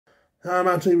I'm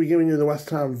actually be giving you the West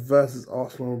Ham versus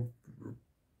Arsenal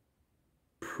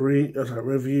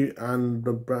review and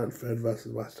the Brentford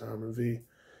versus West Ham review.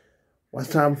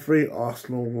 West Ham 3,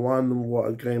 Arsenal 1. What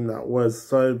a game that was!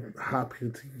 So happy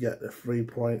to get the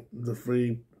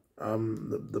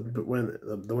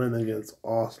win against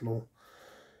Arsenal.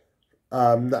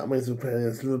 That means we're playing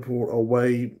against Liverpool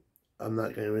away, and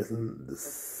that game is in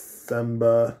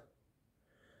December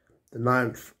the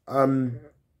 9th.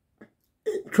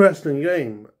 Interesting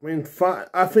game. I mean,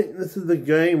 I think this is the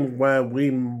game where we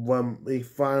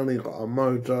finally got a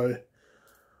mojo.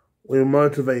 We were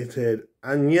motivated,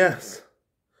 and yes,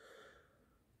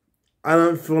 I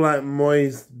don't feel like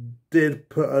Moyes did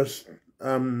put us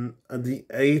at the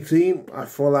A team. I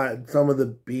feel like some of the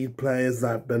B players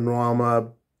like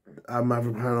Benrahma,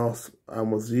 Mavropanos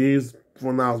was used.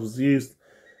 Fornals was used.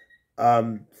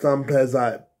 Some players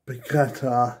like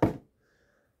Paqueta,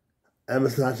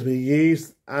 Emerson had to be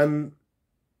used, and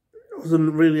it was a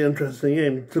really interesting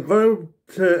game. To go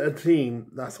to a team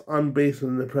that's unbeaten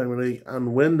in the Premier League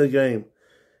and win the game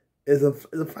is a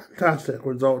fantastic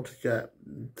result to get.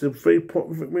 To 3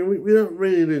 points, I mean, we don't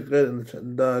really do good in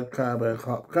the Carabao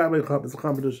Cup. Carabao Cup is a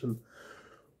competition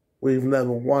we've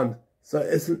never won, so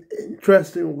it's an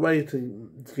interesting way to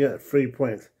get 3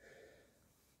 points.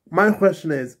 My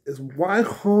question is why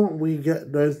can't we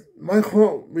get this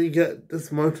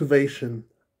motivation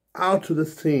out of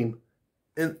this team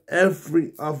in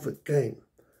every other game?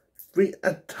 We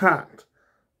attacked,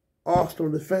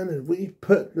 Arsenal defended, we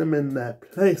put them in their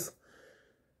place.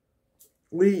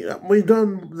 We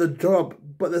done the job,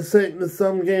 but there's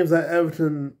some games like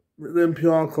Everton,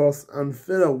 Olympiacos and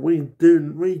Villa,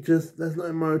 there's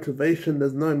no motivation,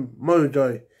 there's no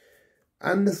mojo.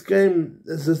 And this game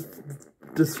is just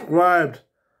described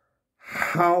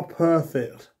how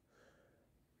perfect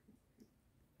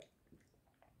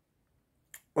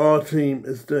our team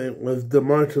is doing with the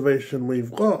motivation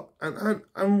we've got,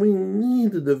 and we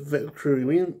needed a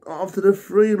victory. After the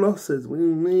 3 losses, we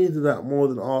needed that more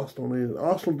than Arsenal needed.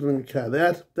 Arsenal didn't care.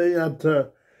 They had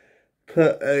to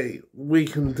put a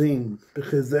weakened team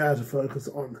because they had to focus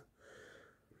on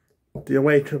the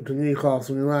away trip to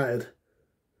Newcastle United.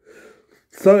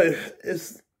 So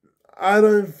I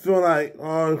don't feel like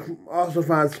Arsenal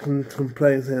fans can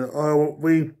complain saying, "Oh,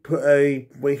 we put a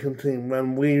weakened team,"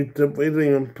 when we didn't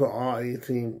even put our A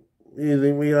team. We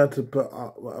had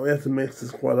to mix the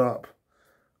squad up.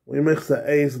 We mixed the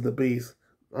A's with the B's,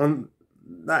 and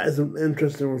that is an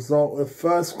interesting result. The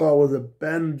first goal was a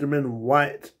Benjamin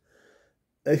White,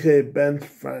 aka Ben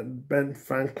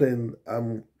Franklin,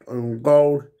 on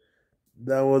goal.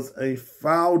 There was a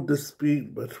foul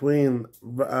dispute between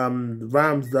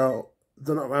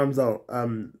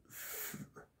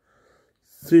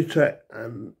Suchek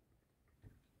and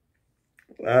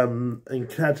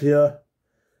Katia.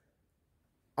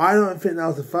 I don't think that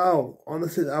was a foul.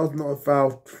 Honestly, that was not a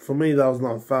foul. For me, that was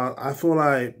not a foul. I feel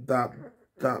like the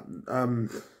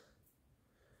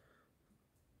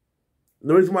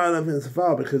reason why I don't think it's a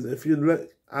foul, because if you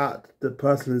look at the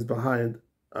person who's behind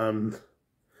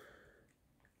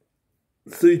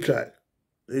Suchek,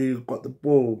 who got the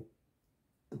ball,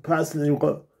 the person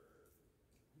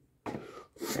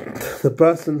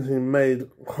who made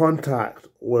contact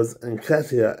was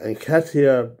Nketiah.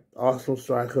 Nketiah, Arsenal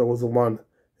striker, was the one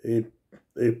who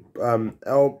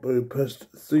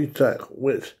pushed Suchek,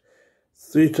 which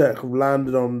Suchek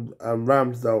landed on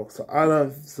Ramsdale. So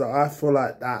I feel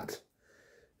like that,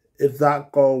 if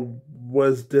that goal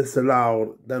was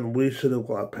disallowed, then we should have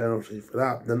got a penalty for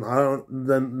that. Then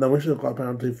we should have got a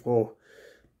penalty for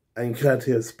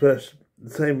Nketiah's push. The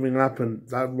same thing happened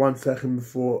that 1 second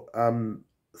before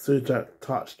Suchek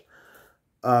touched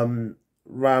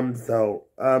Ramsdale.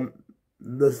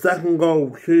 The second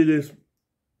goal, Kudus,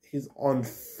 he's on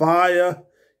fire.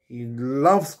 He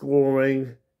loves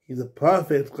scoring. He's a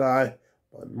perfect guy.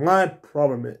 But my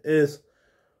problem is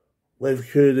with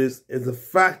Kudus is the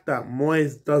fact that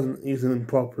Moyes doesn't use him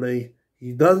properly.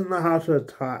 He doesn't know how to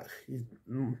attack.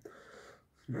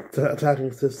 The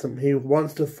attacking system. He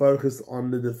wants to focus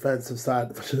on the defensive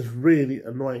side, which is really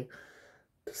annoying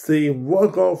to see. What a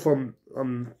goal from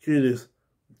Kudus.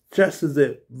 Gestures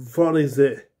it, volleys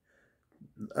it,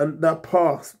 and that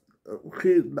pass,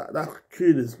 that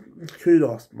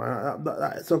kudos, man.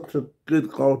 That is such a good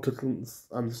goal to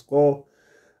score.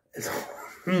 It's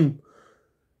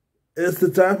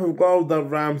the type of goal that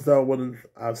Ramsdale wouldn't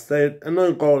have saved. And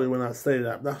no goalie when I say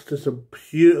that. That's just a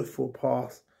beautiful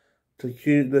pass to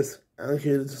Kudus, and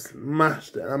Kudus just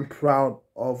smashed it. I'm proud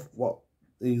of what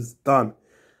he's done.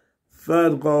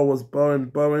 Third goal was Bowen.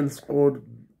 Bowen scored,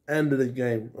 ended the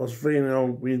game. It was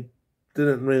 3-0. We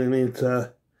didn't really need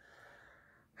to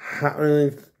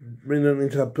We don't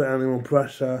need to put any more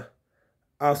pressure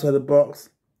outside the box.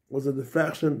 Was a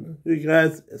deflection. Who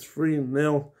cares? It's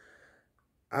 3-0.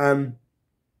 And,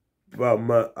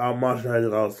 well, our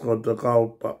Martinelli scored the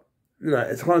goal, but, you know,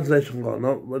 it's a consolation goal.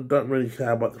 We don't really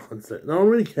care about the consolation. No one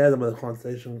really cares about the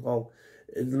consolation goal.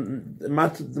 It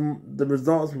matters, the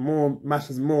results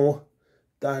matters more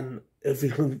than if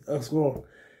you can score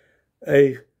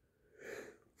a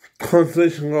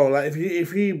consolation goal. Like,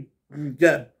 if you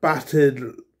get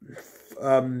battered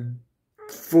 4-1,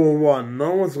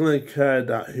 no one's going to care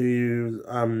that who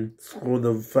scored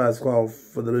the first goal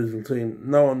for the losing team.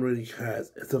 No one really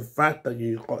cares. It's the fact that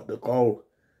you got the goal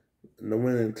in the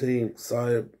winning team.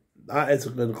 So that is a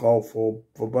good goal for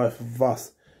both of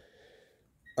us.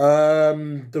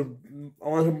 The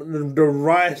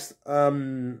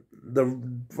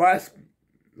Rice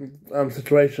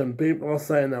situation. People are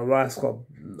saying that Rice got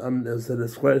it's a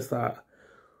disgrace that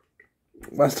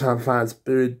West Ham fans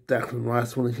booed Declan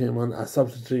Rice when he came on as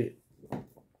substitute.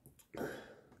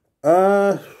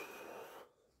 No,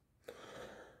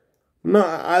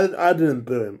 I didn't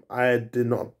boo him. I did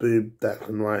not boo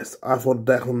Declan Rice. I thought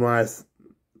Declan Rice,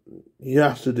 he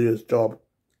has to do his job,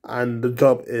 and the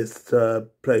job is to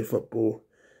play football.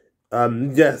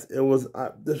 Yes, it was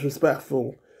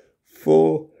disrespectful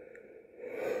for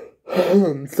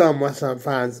some West Ham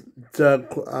fans to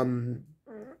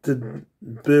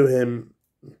boo him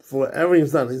for everything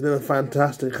he's done. He's been a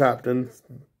fantastic captain,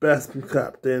 best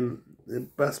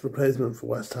replacement for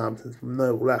West Ham since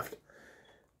no left,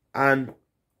 and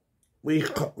we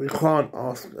can't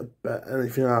ask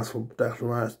anything else from Declan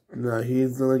Rice. No,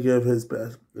 he's gonna give his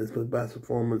best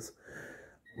performance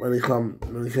when he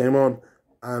came on,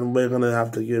 and we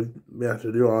have to do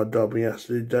our job. He has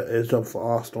to do his job for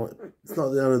Arsenal. It's not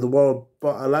the end of the world,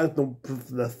 but I like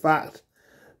the fact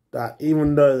that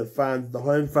even though the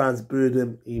home fans booed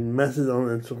him, he messaged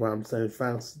on Instagram saying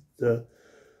thanks to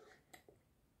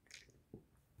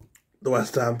the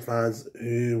West Ham fans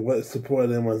who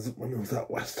supported him when he was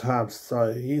at West Ham.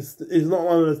 So he's not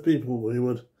one of those people who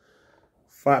would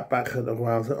fight back at the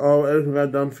ground and say, oh, everything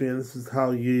I've done for you, this is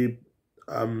how you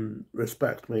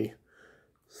respect me.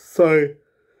 So,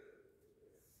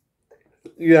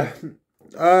 yeah.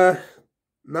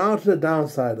 Now to the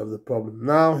downside of the problem.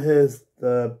 Now here's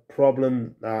the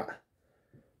problem that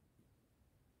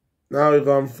now we've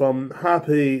gone from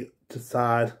happy to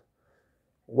sad.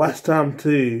 West Ham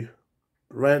 2,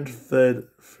 Brentford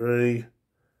 3.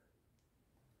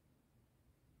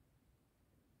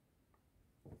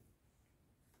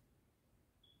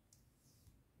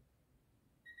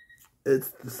 It's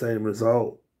the same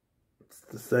result. It's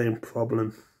the same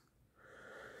problem.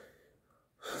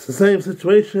 It's the same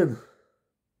situation.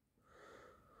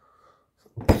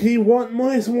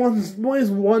 Moyes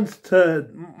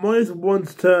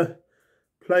wants to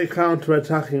play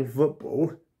counter-attacking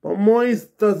football, but Moyes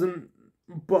doesn't.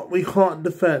 But we can't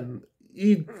defend.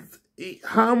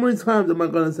 How many times am I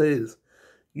going to say this?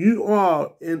 You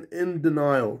are in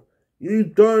denial. You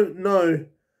don't know.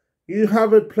 You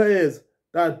have players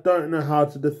that don't know how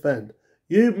to defend.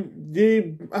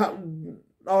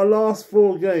 Our last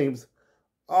 4 games,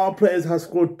 our players have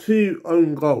scored 2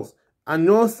 own goals, and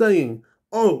you're saying,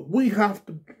 oh, we have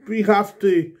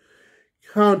to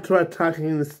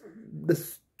counter-attacking the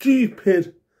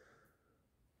stupid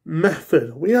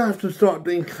method. We have to start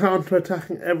doing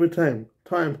counter-attacking every time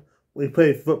we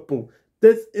play football.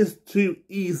 This is too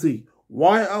easy.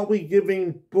 Why are we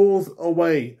giving balls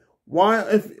away?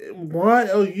 The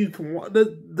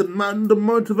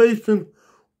motivation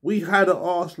we had at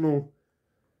Arsenal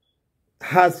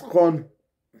has gone.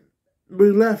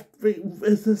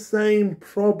 It's the same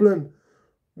problem.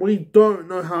 We don't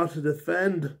know how to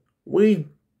defend. We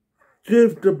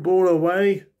give the ball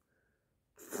away.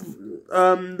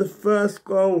 The first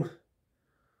goal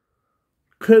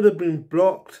could have been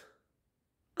blocked.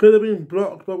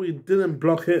 But we didn't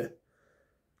block it.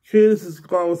 Kudus'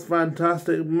 goal was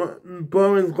fantastic.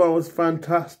 Bowen's goal was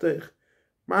fantastic.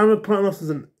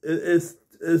 Mavropanos is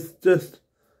just.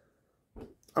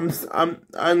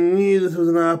 I knew this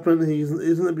was gonna happen.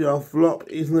 He's gonna be our flop.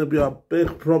 He's gonna be our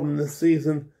big problem this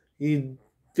season. He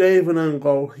gave an own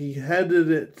goal. He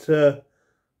headed it to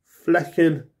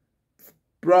Flecking.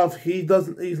 Bruv,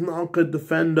 he's not a good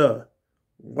defender.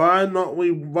 Why not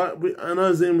I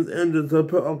know Zim's injured, so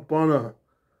put Ogbonna.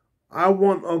 I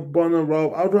want Ogbonna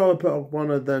role. I'd rather put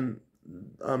Ogbonna than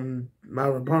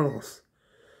Mavropanos.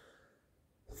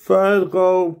 Third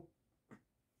goal,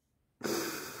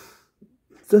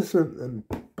 just an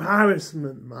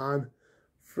embarrassment, man.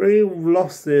 3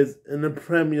 losses in the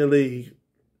Premier League.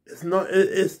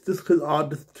 It's just because our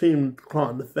team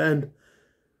can't defend.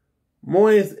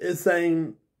 Moyes is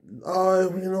saying,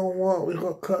 oh, you know what, we've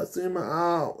got Kurtzuma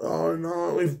out. Oh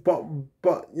no,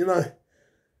 but you know,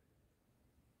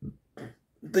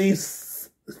 these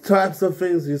types of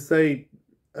things you say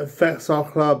affects our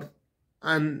club,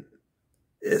 and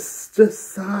it's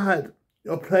just sad.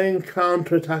 You're playing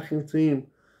counter-attacking team.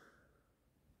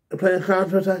 You're playing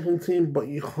counter-attacking team, but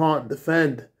you can't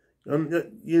defend.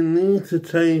 You need to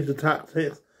change the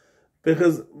tactics,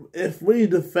 because if we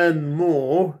defend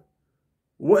more,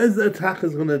 what is the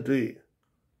attackers going to do?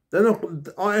 They're not.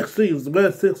 Our XG,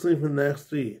 we're 16th in the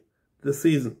XG this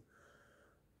season.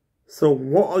 So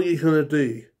what are you going to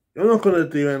do? You're not going to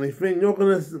do anything. You're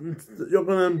going to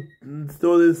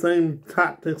do the same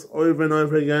tactics over and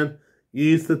over again.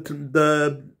 Use the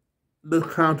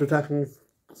counter-attacking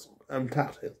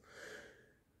tactics.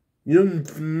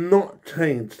 You've not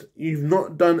changed. You've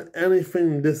not done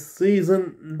anything this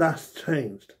season that's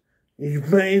changed. You've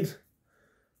made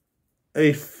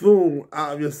a fool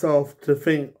out of yourself to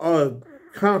think, oh,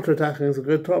 counter-attacking is a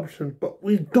good option, but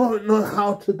we don't know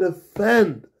how to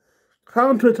defend.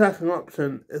 Counter-attacking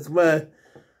option is where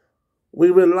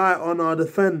we rely on our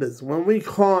defenders. When we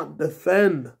can't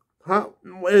defend,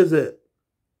 what is it?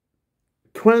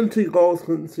 20 goals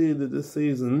conceded this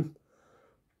season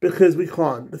because we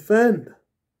can't defend.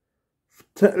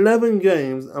 11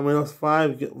 games and we lost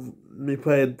 5. We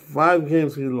played 5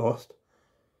 games we lost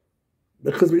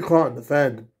because we can't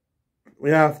defend. We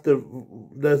have to.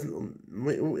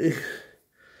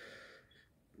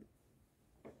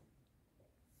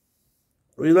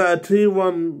 We let a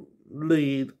 2-1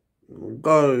 lead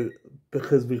go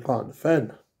because we can't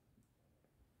defend.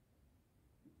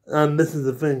 And this is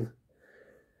the thing.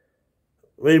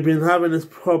 We've been having this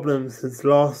problem since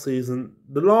last season.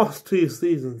 The last 2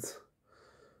 seasons,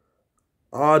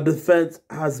 our defence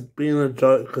has been a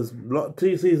joke, because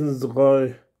 2 seasons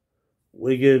ago,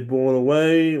 we give ball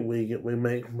away, we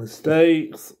make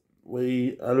mistakes,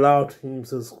 we allow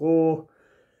teams to score.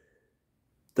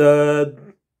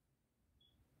 The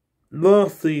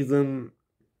last season,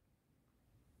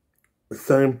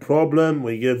 same problem.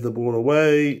 We give the ball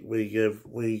away.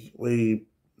 We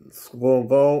score a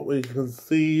goal. We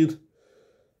concede.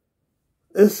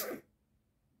 It's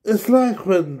like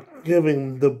we're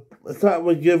giving the. It's like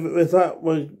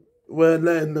we're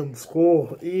letting them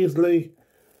score easily.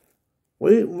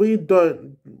 We literally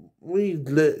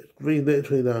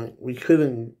don't. We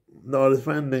couldn't. Our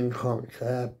defending can't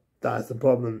care. That's the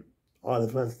problem. Our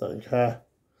defense don't care.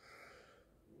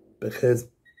 Because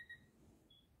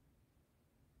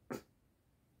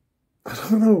I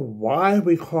don't know why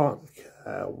we can't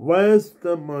care. Where's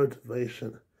the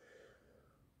motivation?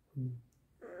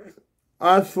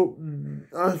 Even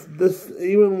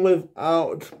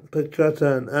without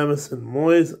Paqueta and Emerson,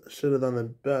 Moyes should have done a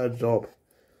better job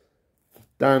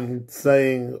than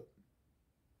saying,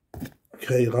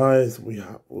 okay guys, we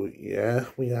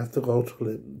have to go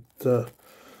to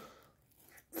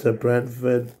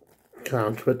Brentford,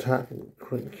 counter-attack them.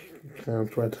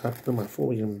 I thought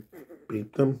we can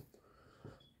beat them.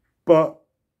 But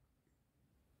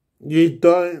you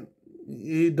don't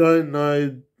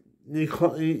know,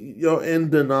 you're in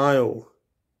denial.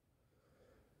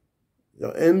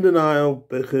 You're in denial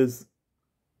because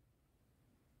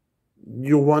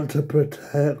you want to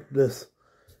protect this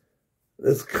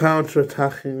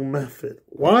counter-attacking method.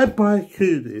 Why buy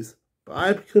Kudus?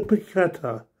 Buy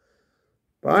Paqueta?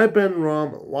 Buy Ben Ram?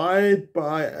 Why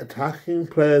buy attacking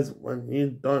players when you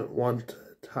don't want to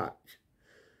attack?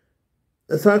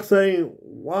 It's like saying,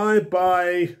 why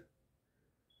go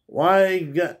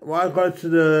to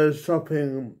the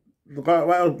shopping,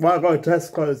 why go to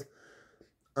Tesco's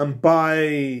and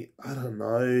buy, I don't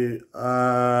know,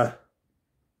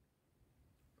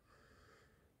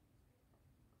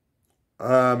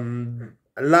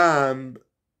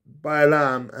 buy a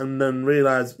lamb and then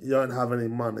realise you don't have any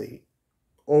money?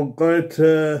 Or go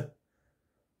to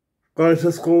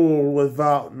school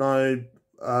without no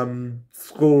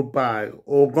school bag,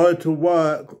 or go to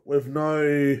work with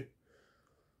no,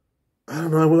 I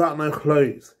don't know, without no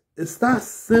clothes. It's that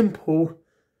simple,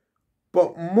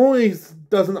 but Moyes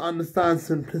doesn't understand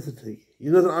simplicity. He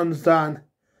doesn't understand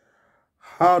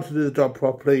how to do the job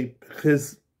properly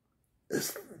because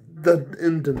it's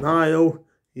in denial.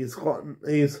 He's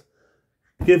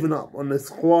given up on the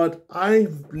squad.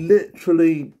 I'm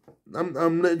literally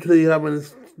having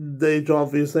this deja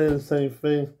vu saying the same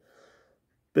thing.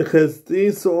 Because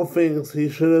these sort of things he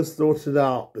should have sorted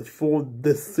out before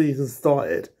this season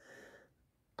started.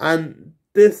 And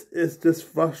this is just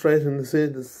frustrating to see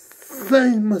the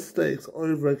same mistakes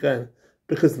over again.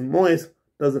 Because Moyes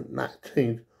doesn't like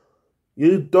change.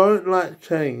 You don't like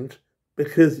change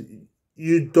because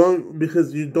you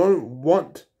don't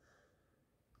want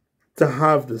to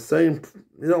have the same.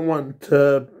 You don't want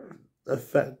to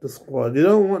affect the squad. You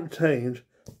don't want change,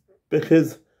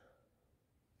 because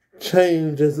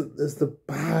change is the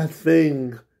bad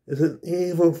thing. It's an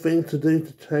evil thing to do,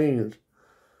 to change.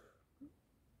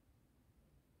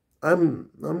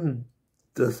 I'm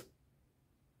just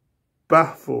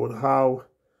baffled how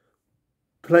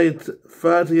played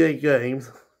 38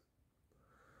 games,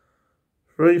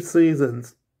 3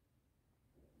 seasons,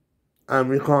 and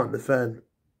we can't defend.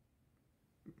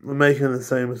 We're making the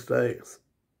same mistakes.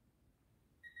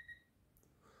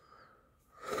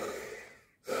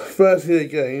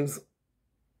 38 games.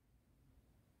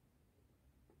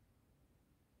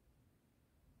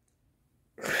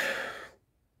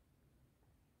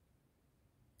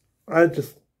 I'm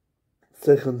just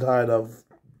sick and tired of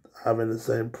having the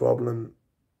same problem.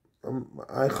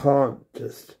 I can't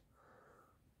just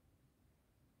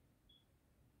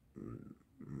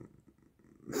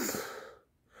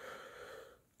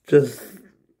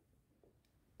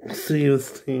see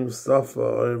this team suffer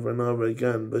over and over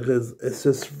again, because it's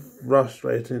just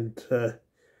frustrating to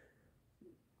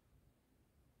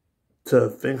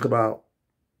think about.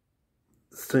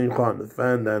 This team can't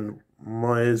defend, and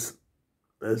Moyes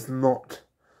is not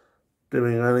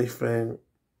doing anything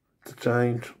to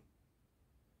change.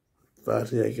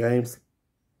 38 games,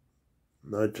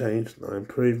 no change, no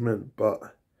improvement, but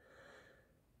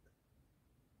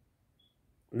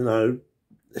you know,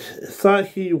 it's like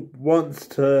he wants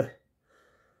to.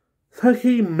 It's like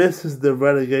he misses the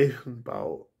relegation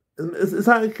battle. It's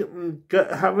like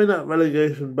having that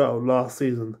relegation battle last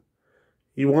season.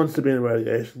 He wants to be in a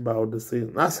relegation battle this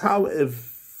season. That's how it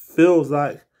feels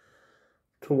like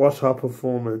to watch our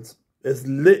performance. It's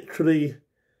literally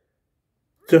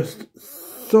just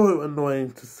so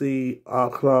annoying to see our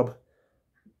club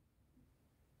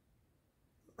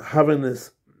having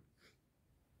this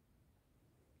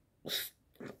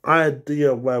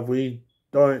idea where we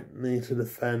don't need to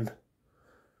defend.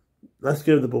 Let's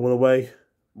give the ball away.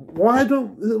 Why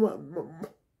don't...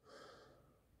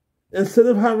 Instead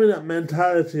of having that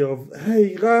mentality of,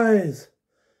 hey guys,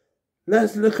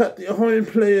 let's look at the home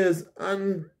players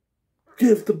and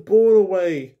give the ball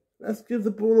away. Let's give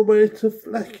the ball away to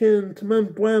Flecken, to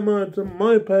Mambuema, to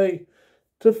Mope,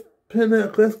 to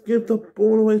Pinnock. Let's give the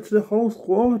ball away to the whole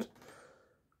squad.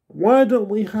 Why don't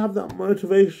we have that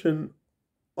motivation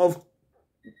of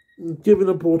giving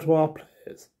the ball to our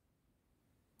players?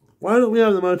 Why don't we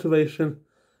have the motivation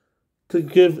to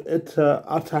give it to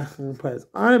attacking players?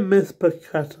 I miss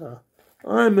Paqueta.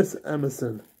 I miss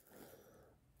Emerson.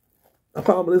 I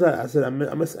can't believe that I said I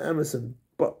miss Emerson.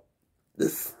 But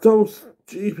this so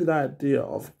stupid idea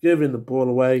of giving the ball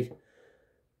away,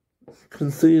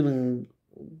 conceding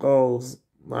goals,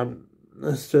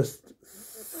 it's just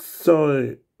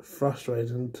so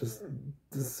frustrating to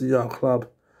see our club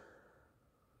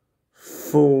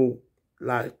fall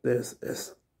like this.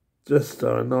 It's just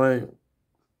so annoying.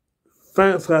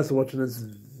 Thanks guys for watching this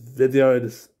video.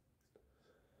 Just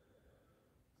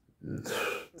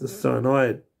so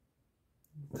annoying.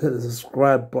 Hit the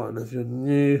subscribe button if you're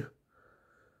new.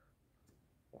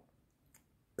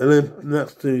 And then the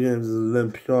next 2 games is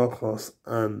Olympiacos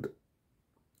and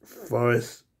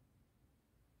Forest.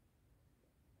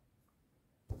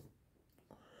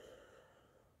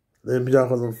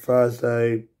 Olympiacos on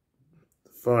Thursday,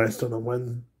 Forest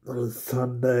on a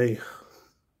Sunday.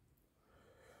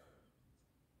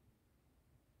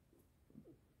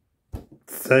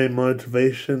 Same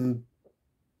motivation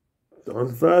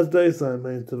on Thursday, same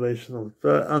motivation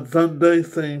on Sunday,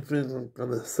 same thing I'm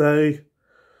gonna say.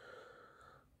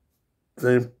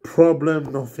 Same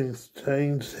problem, nothing's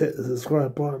changed. Hit the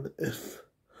subscribe button if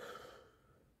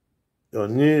you're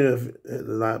new, hit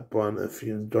the like button if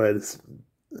you enjoyed this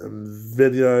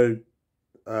video.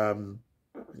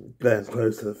 Getting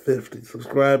close to 50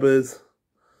 subscribers.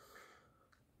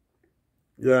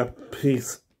 Yeah,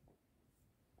 peace.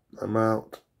 I'm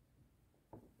out.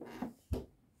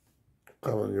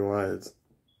 Come on, you eyes.